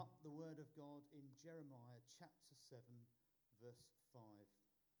of God in Jeremiah chapter 7, verse 5.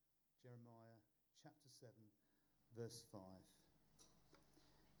 Jeremiah chapter 7, verse 5.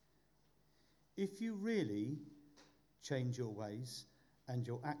 If you really change your ways and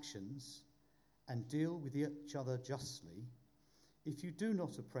your actions and deal with each other justly, if you do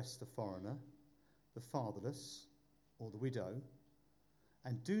not oppress the foreigner, the fatherless, or the widow,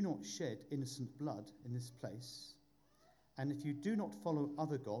 and do not shed innocent blood in this place, and if you do not follow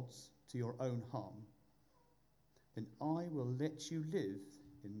other gods to your own harm, then I will let you live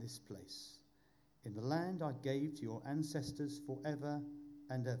in this place, in the land I gave to your ancestors forever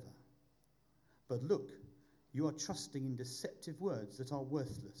and ever. But look, you are trusting in deceptive words that are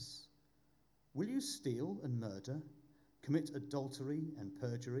worthless. Will you steal and murder, commit adultery and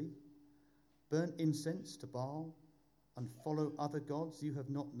perjury, burn incense to Baal, and follow other gods you have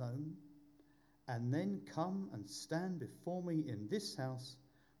not known, and then come and stand before me in this house,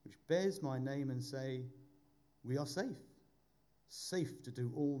 which bears my name, and say, we are safe to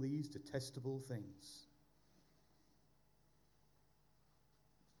do all these detestable things?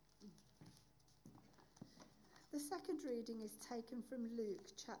 The second reading is taken from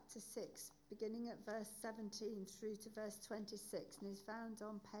Luke chapter 6, beginning at verse 17 through to verse 26, and is found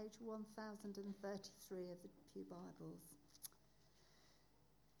on page 1033 of the Pew Bibles.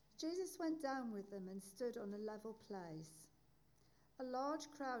 Jesus went down with them and stood on a level place. A large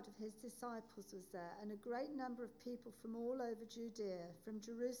crowd of his disciples was there, and a great number of people from all over Judea, from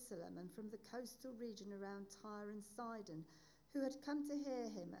Jerusalem and from the coastal region around Tyre and Sidon, who had come to hear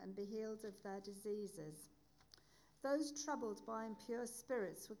him and be healed of their diseases. Those troubled by impure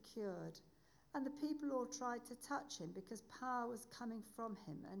spirits were cured, and the people all tried to touch him because power was coming from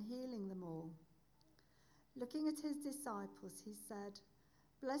him and healing them all. Looking at his disciples, he said,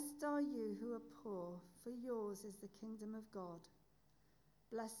 "Blessed are you who are poor, for yours is the kingdom of God.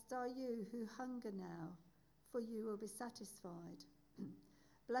 Blessed are you who hunger now, for you will be satisfied.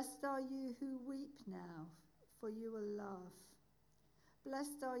 Blessed are you who weep now, for you will laugh.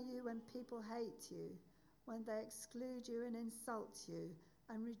 Blessed are you when people hate you, when they exclude you and insult you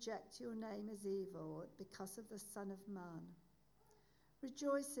and reject your name as evil because of the Son of Man.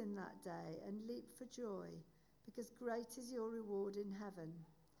 Rejoice in that day and leap for joy, because great is your reward in heaven.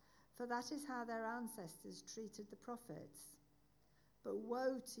 For that is how their ancestors treated the prophets. But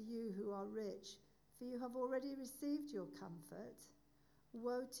woe to you who are rich, for you have already received your comfort.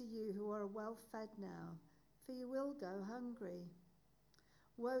 Woe to you who are well fed now, for you will go hungry.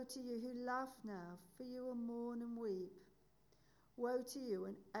 Woe to you who laugh now, for you will mourn and weep. Woe to you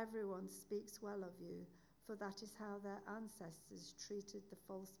when everyone speaks well of you, for that is how their ancestors treated the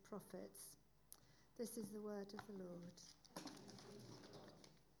false prophets." This is the word of the Lord.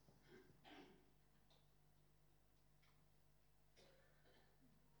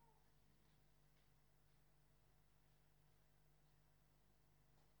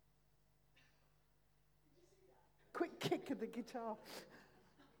 Quick kick of the guitar.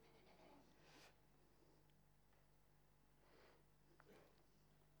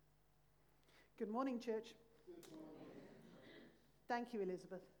 Good morning, church. Good morning. Thank you,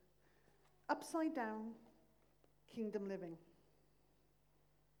 Elizabeth. Upside down kingdom living.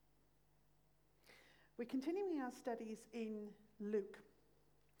 We're continuing our studies in Luke.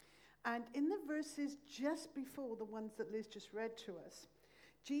 And in the verses just before the ones that Liz just read to us,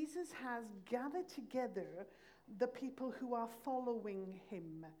 Jesus has gathered together the people who are following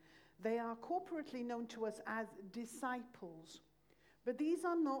him. They are corporately known to us as disciples. But these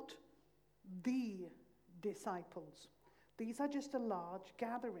are not the disciples. These are just a large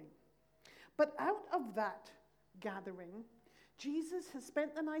gathering. But out of that gathering, Jesus has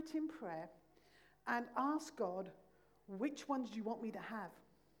spent the night in prayer and asked God, which ones do you want me to have?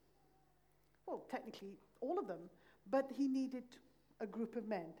 Well, technically, all of them, but he needed a group of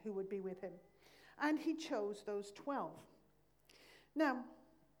men who would be with him. And he chose those 12. Now,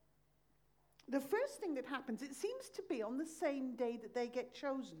 the first thing that happens, it seems to be on the same day that they get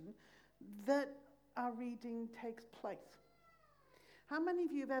chosen, that our reading takes place. How many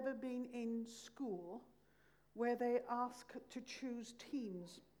of you have ever been in school where they ask to choose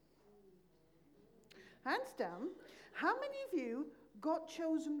teams? Hands down. How many of you got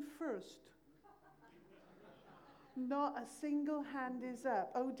chosen first? Not a single hand is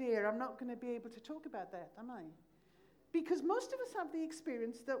up. Oh dear, I'm not going to be able to talk about that, am I? Because most of us have the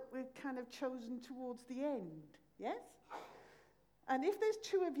experience that we're kind of chosen towards the end, yes? And if there's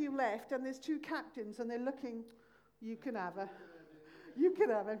two of you left and there's two captains and they're looking, you can have her. You can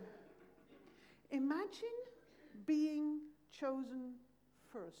have him. Imagine being chosen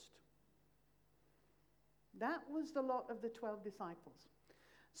first. That was the lot of the 12 disciples.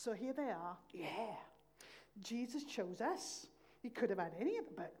 So here they are. Yeah. Jesus chose us. He could have had any of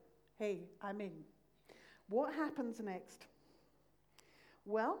them, but hey, I'm in. What happens next?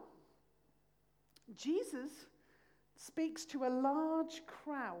 Well, Jesus speaks to a large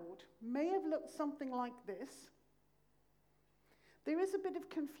crowd. May have looked something like this. There is a bit of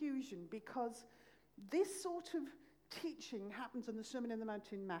confusion because this sort of teaching happens in the Sermon on the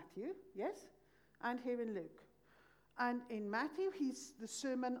Mount in Matthew, yes? And here in Luke. And in Matthew, he's the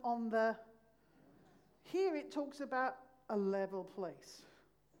sermon on the... Here it talks about a level place.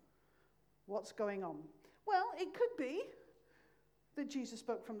 What's going on? Well, it could be that Jesus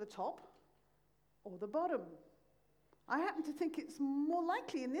spoke from the top or the bottom. I happen to think it's more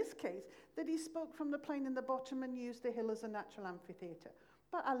likely in this case that he spoke from the plain in the bottom and used the hill as a natural amphitheatre.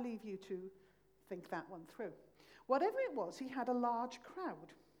 But I'll leave you to think that one through. Whatever it was, he had a large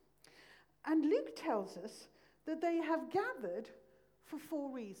crowd. And Luke tells us that they have gathered for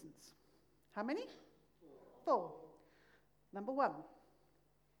 4 reasons. How many? 4. Number 1,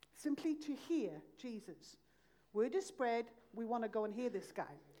 simply to hear Jesus. Word is spread, we want to go and hear this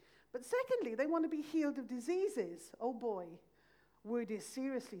guy. But secondly, they want to be healed of diseases. Oh boy, word is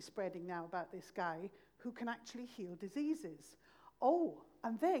seriously spreading now about this guy who can actually heal diseases. Oh,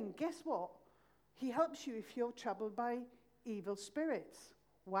 and then guess what? He helps you if you're troubled by evil spirits.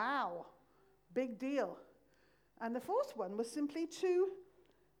 Wow, big deal. And the 4th one was simply to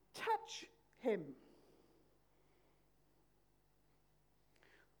touch him.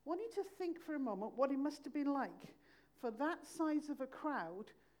 I want you to think for a moment what it must have been like for that size of a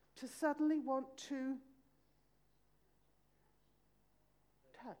crowd to suddenly want to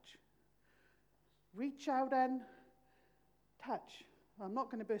touch. Reach out and touch. I'm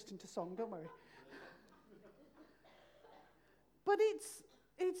not going to burst into song, don't worry. But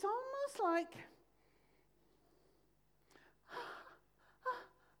it's almost like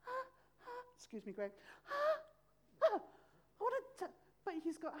excuse me, Greg. But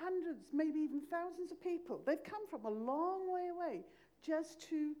he's got hundreds, maybe even thousands of people. They've come from a long way away just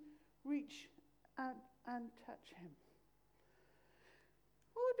to reach out and touch him.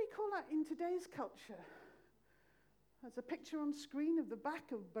 What would we call that in today's culture? There's a picture on screen of the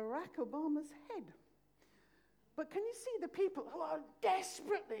back of Barack Obama's head. But can you see the people who are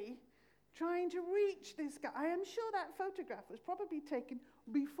desperately trying to reach this guy? I am sure that photograph was probably taken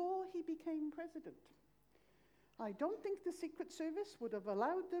before he became president. I don't think the Secret Service would have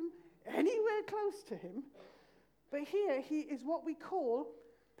allowed them anywhere close to him. But here he is what we call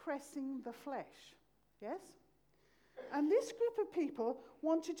pressing the flesh. Yes? And this group of people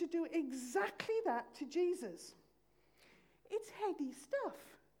wanted to do exactly that to Jesus. It's heady stuff.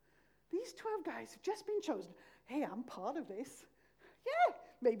 These 12 guys have just been chosen. Hey, I'm part of this. Yeah,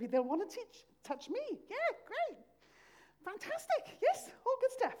 maybe they'll want to touch me. Yeah, great. Fantastic. Yes, all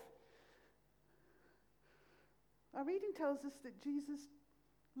good stuff. Our reading tells us that Jesus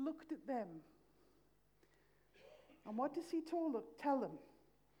looked at them. And what does he tell them?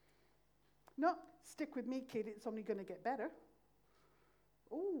 No, stick with me, kid. It's only going to get better.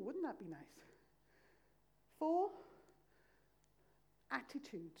 Oh, wouldn't that be nice? 4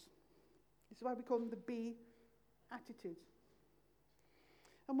 attitudes. This is why we call them the B attitudes.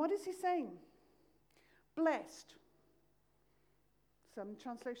 And what is he saying? Blessed. Some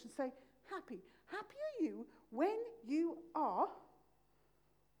translations say happy. Happy are you when you are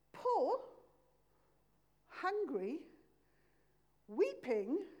poor, hungry,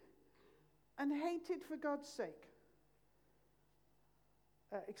 weeping, and hated for God's sake.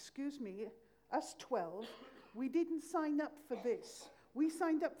 Excuse me, us 12, we didn't sign up for this. We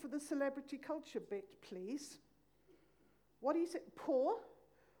signed up for the celebrity culture bit, please. What do you say? Poor?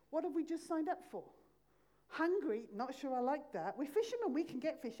 What have we just signed up for? Hungry? Not sure I like that. We're fishermen. We can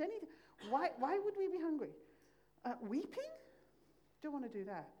get fish anytime. Why would we be hungry? Weeping? Don't want to do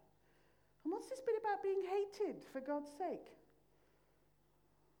that. And what's this bit about being hated for God's sake?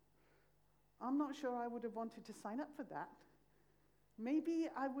 I'm not sure I would have wanted to sign up for that. Maybe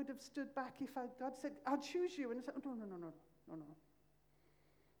I would have stood back if God said, I'll choose you. And I said, oh, no.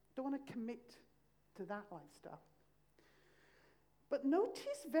 Don't want to commit to that lifestyle. But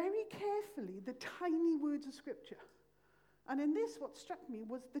notice very carefully the tiny words of Scripture. And in this, what struck me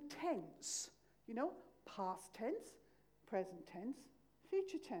was the tense. You know, past tense, present tense,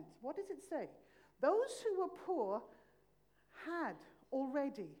 future tense. What does it say? Those who were poor had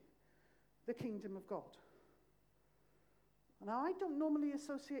already the kingdom of God. Now, I don't normally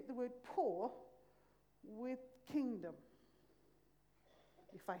associate the word poor with kingdom.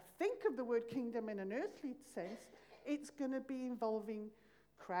 If I think of the word kingdom in an earthly sense, it's going to be involving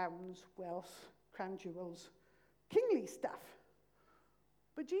crowns, wealth, crown jewels, kingly stuff.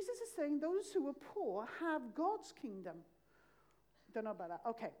 But Jesus is saying those who are poor have God's kingdom. Don't know about that.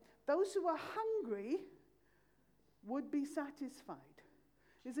 Okay. Those who are hungry would be satisfied.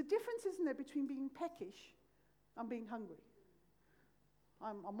 There's a difference, isn't there, between being peckish and being hungry.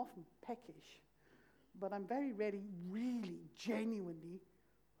 I'm often peckish, but I'm very rarely really, genuinely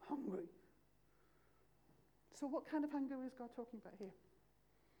hungry. So what kind of hunger is God talking about here?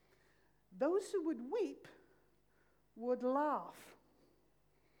 Those who would weep would laugh.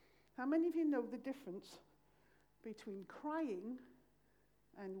 How many of you know the difference between crying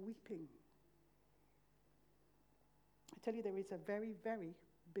and weeping? I tell you, there is a very, very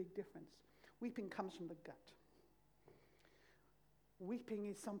big difference. Weeping comes from the gut. Weeping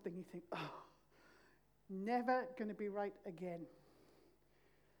is something you think, oh, never going to be right again.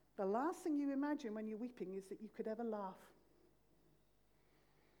 The last thing you imagine when you're weeping is that you could ever laugh.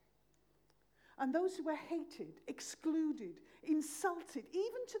 And those who are hated, excluded, insulted,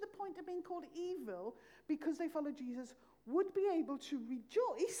 even to the point of being called evil because they follow Jesus, would be able to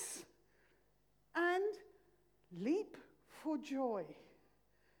rejoice and leap for joy.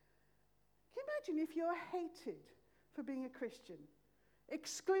 Can you imagine if you're hated for being a Christian,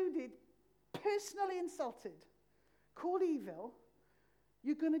 excluded, personally insulted, called evil?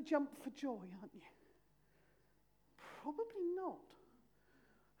 You're going to jump for joy, aren't you? Probably not.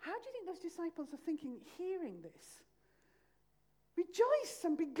 How do you think those disciples are thinking, hearing this? Rejoice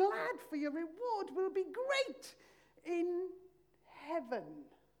and be glad, for your reward will be great in heaven.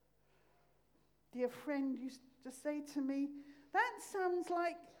 Dear friend used to say to me, that sounds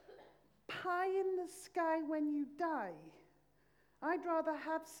like pie in the sky when you die. I'd rather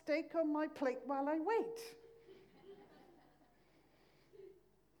have steak on my plate while I wait.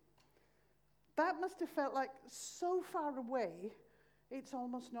 That must have felt like so far away, it's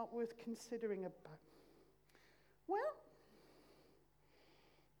almost not worth considering about. Well,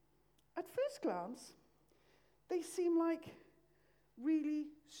 at first glance, they seem like really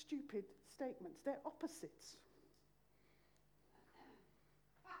stupid statements. They're opposites.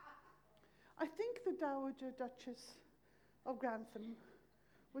 I think the Dowager Duchess of Grantham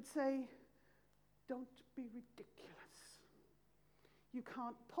would say, don't be ridiculous. You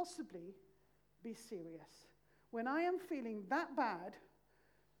can't possibly be serious. When I am feeling that bad,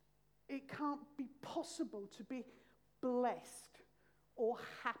 it can't be possible to be blessed or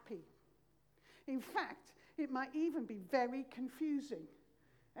happy. In fact, it might even be very confusing.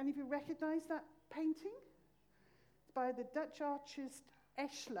 Any of you recognize that painting? It's by the Dutch artist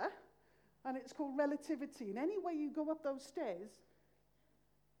Escher, and it's called Relativity. And any way you go up those stairs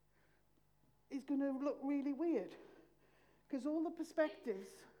is going to look really weird, because all the perspectives,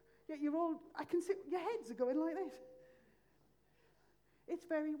 yet you're all, I can see your heads are going like this. It's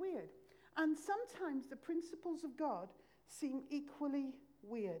very weird. And sometimes the principles of God seem equally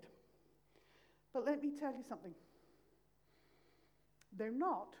weird. But let me tell you something. They're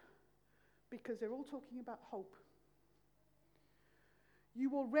not, because they're all talking about hope.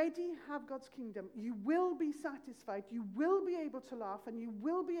 You already have God's kingdom. You will be satisfied. You will be able to laugh, and you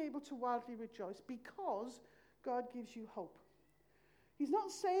will be able to wildly rejoice because God gives you hope. He's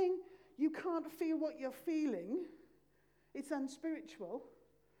not saying you can't feel what you're feeling. It's unspiritual.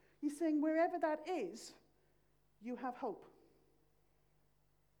 He's saying wherever that is, you have hope.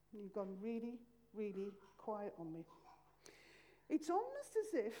 You've gone really, really quiet on me. It's almost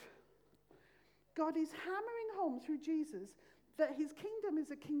as if God is hammering home through Jesus that his kingdom is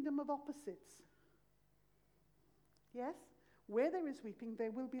a kingdom of opposites. Yes? Where there is weeping,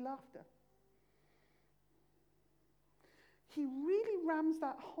 there will be laughter. He really rams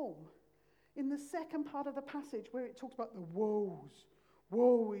that home in the second part of the passage where it talks about the woes.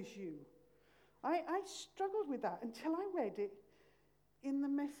 Woe is you. I struggled with that until I read it in the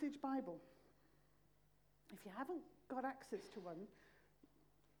Message Bible. If you haven't got access to one,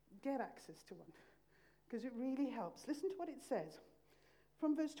 get access to one, because it really helps. Listen to what it says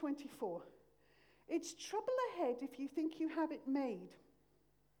from verse 24. It's trouble ahead if you think you have it made.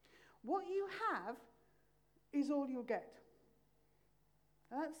 What you have is all you'll get.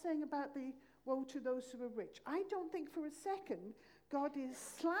 And that's saying about the woe to those who are rich. I don't think for a second God is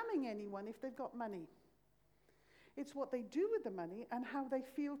slamming anyone if they've got money. It's what they do with the money and how they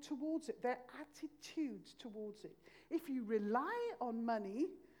feel towards it, their attitudes towards it. If you rely on money,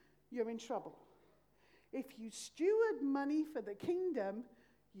 you're in trouble. If you steward money for the kingdom,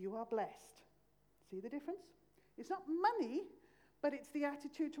 you are blessed. See the difference? It's not money, but it's the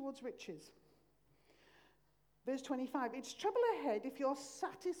attitude towards riches. Verse 25, it's trouble ahead if you're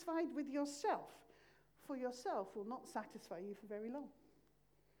satisfied with yourself, for yourself will not satisfy you for very long.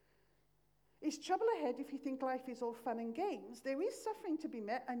 Is trouble ahead if you think life is all fun and games? There is suffering to be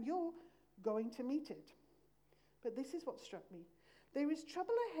met, and you're going to meet it. But this is what struck me. There is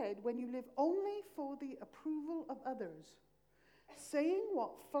trouble ahead when you live only for the approval of others, saying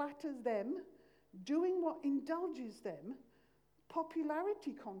what flatters them, doing what indulges them.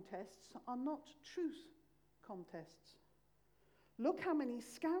 Popularity contests are not truth contests. Look how many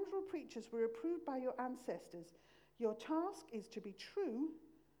scoundrel preachers were approved by your ancestors. Your task is to be true,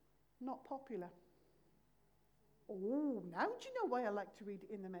 not popular. Oh, now do you know why I like to read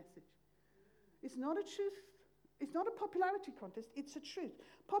it in the Message? It's not a truth. It's not a popularity contest. It's a truth.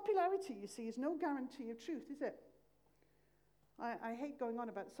 Popularity, you see, is no guarantee of truth, is it? I hate going on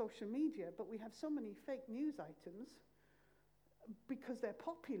about social media, but we have so many fake news items because they're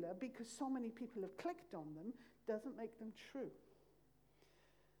popular, because so many people have clicked on them, doesn't make them true.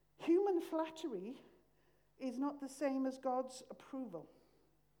 Human flattery is not the same as God's approval.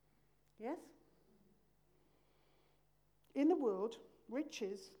 Yes? In the world,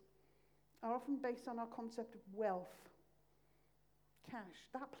 riches are often based on our concept of wealth. Cash.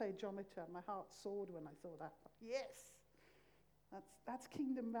 That played geometer. My heart soared when I saw that. Yes! That's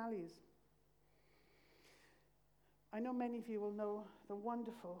kingdom values. I know many of you will know the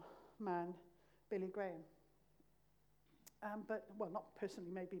wonderful man, Billy Graham. Not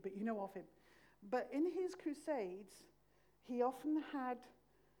personally maybe, but you know of him. But in his crusades, he often had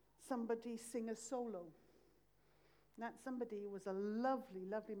somebody sing a solo. That somebody was a lovely,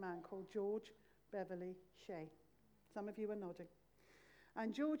 lovely man called George Beverly Shea. Some of you are nodding.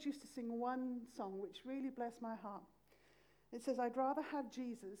 And George used to sing one song which really blessed my heart. It says, I'd rather have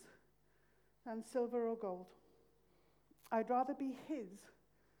Jesus than silver or gold. I'd rather be his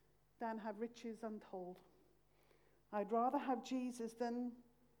than have riches untold. I'd rather have Jesus than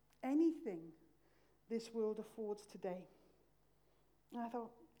anything this world affords today. And I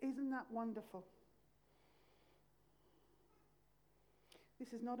thought, isn't that wonderful?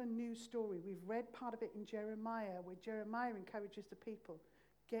 This is not a new story. We've read part of it in Jeremiah, where Jeremiah encourages the people,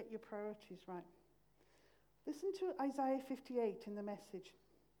 get your priorities right. Listen to Isaiah 58 in the Message.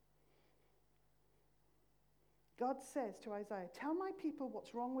 God says to Isaiah, tell my people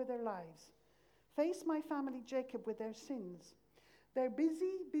what's wrong with their lives. Face my family Jacob with their sins. They're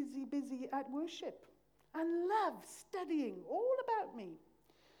busy, busy, busy at worship and love studying all about me.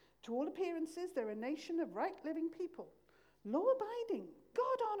 To all appearances, they're a nation of right living people, law-abiding,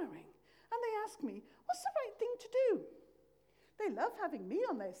 God-honoring. And they ask me, what's the right thing to do? They love having me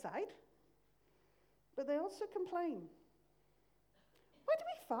on their side. But they also complain. Why do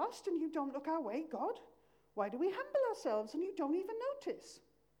we fast and you don't look our way, God? Why do we humble ourselves and you don't even notice?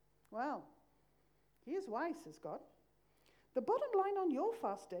 Well, here's why, says God. The bottom line on your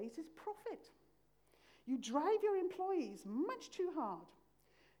fast days is profit. You drive your employees much too hard.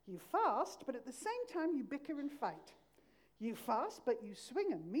 You fast, but at the same time you bicker and fight. You fast, but you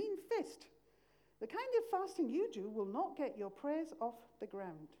swing a mean fist. The kind of fasting you do will not get your prayers off the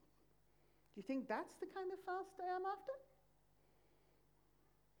ground. Do you think that's the kind of fast I am after?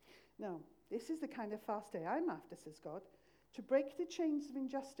 No, this is the kind of fast day I'm after, says God, to break the chains of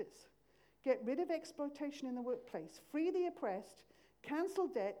injustice, get rid of exploitation in the workplace, free the oppressed, cancel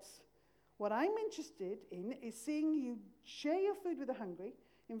debts. What I'm interested in is seeing you share your food with the hungry,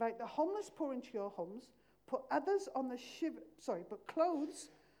 invite the homeless poor into your homes, put clothes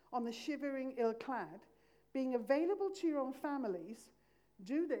on the shivering ill-clad, being available to your own families.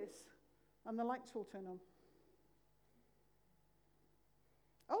 Do this, and the lights will turn on.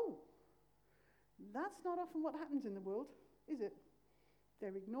 Oh, that's not often what happens in the world, is it?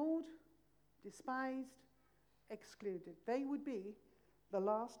 They're ignored, despised, excluded. They would be the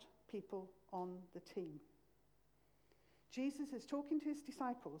last people on the team. Jesus is talking to his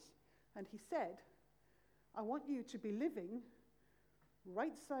disciples, and he said, I want you to be living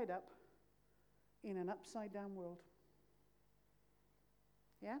right side up in an upside down world.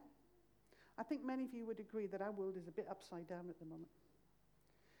 Yeah? I think many of you would agree that our world is a bit upside down at the moment.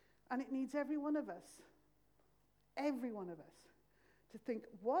 And it needs every one of us, to think,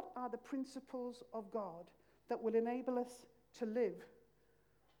 what are the principles of God that will enable us to live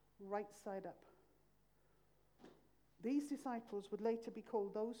right side up? These disciples would later be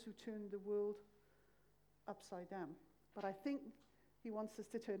called those who turned the world upside down. But I think he wants us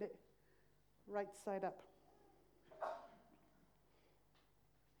to turn it right side up.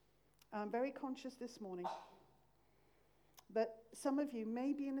 I'm very conscious this morning that some of you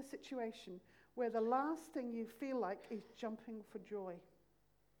may be in a situation where the last thing you feel like is jumping for joy.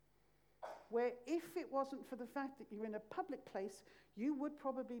 Where if it wasn't for the fact that you're in a public place, you would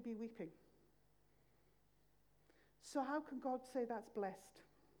probably be weeping. So how can God say that's blessed?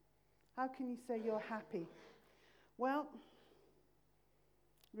 How can you say you're happy? Well,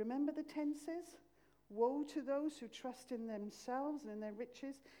 remember the tenses? Woe to those who trust in themselves and in their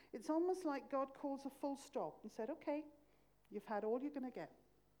riches. It's almost like God calls a full stop and said, okay, you've had all you're going to get.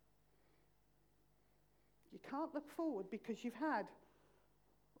 You can't look forward because you've had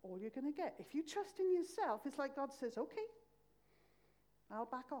all you're going to get. If you trust in yourself, it's like God says, okay, I'll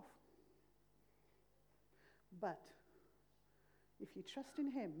back off. But if you trust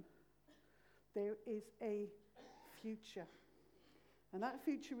in him, there is a future. And that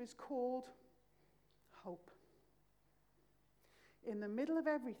future is called hope. In the middle of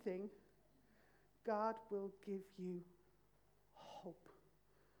everything, God will give you hope.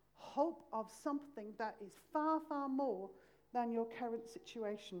 Hope of something that is far, far more than your current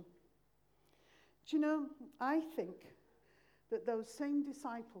situation. Do you know, I think that those same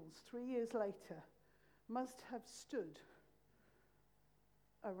disciples 3 years later must have stood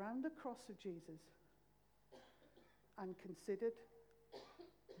around the cross of Jesus and considered,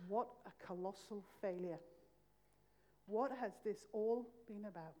 what a colossal failure. What has this all been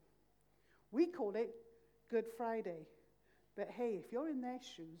about? We call it Good Friday. But hey, if you're in their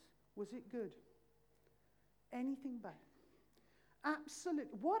shoes, was it good? Anything but.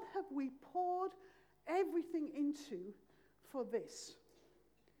 Absolutely. What have we poured everything into for this?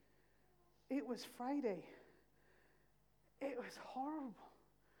 It was Friday. It was horrible.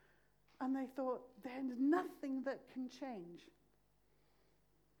 And they thought, there's nothing that can change.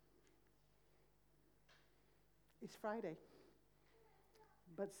 It's Friday,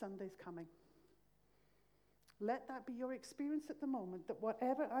 but Sunday's coming. Let that be your experience at the moment, that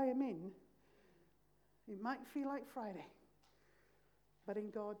whatever I am in, it might feel like Friday, but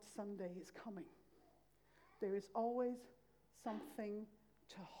in God, Sunday is coming. There is always something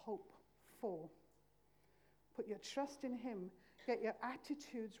to hope for. Put your trust in him. Get your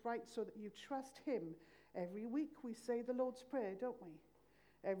attitudes right so that you trust him. Every week we say the Lord's Prayer, don't we?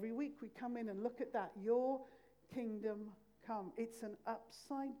 Every week we come in and look at that. Your kingdom come. It's an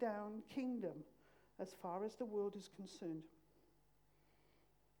upside down kingdom as far as the world is concerned.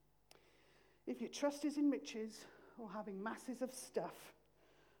 If your trust is in riches or having masses of stuff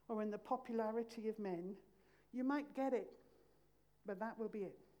or in the popularity of men, you might get it, but that will be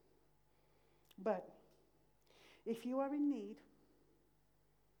it. But if you are in need,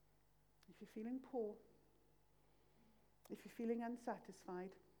 if you're feeling poor, if you're feeling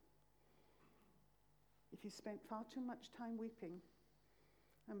unsatisfied, if you spent far too much time weeping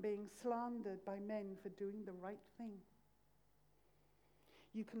and being slandered by men for doing the right thing,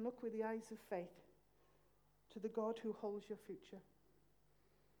 you can look with the eyes of faith to the God who holds your future.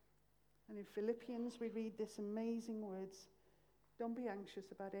 And in Philippians we read this amazing words, don't be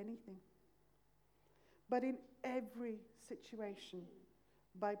anxious about anything, but in every situation,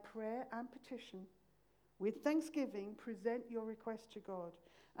 by prayer and petition, with thanksgiving, present your request to God.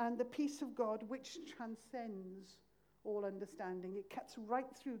 And the peace of God, which transcends all understanding, it cuts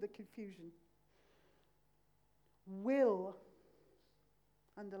right through the confusion, will,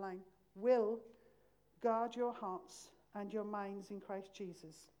 underline, will guard your hearts and your minds in Christ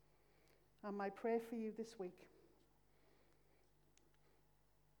Jesus. And my prayer for you this week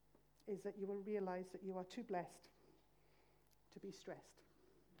is that you will realize that you are too blessed to be stressed.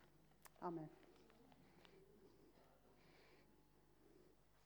 Amen.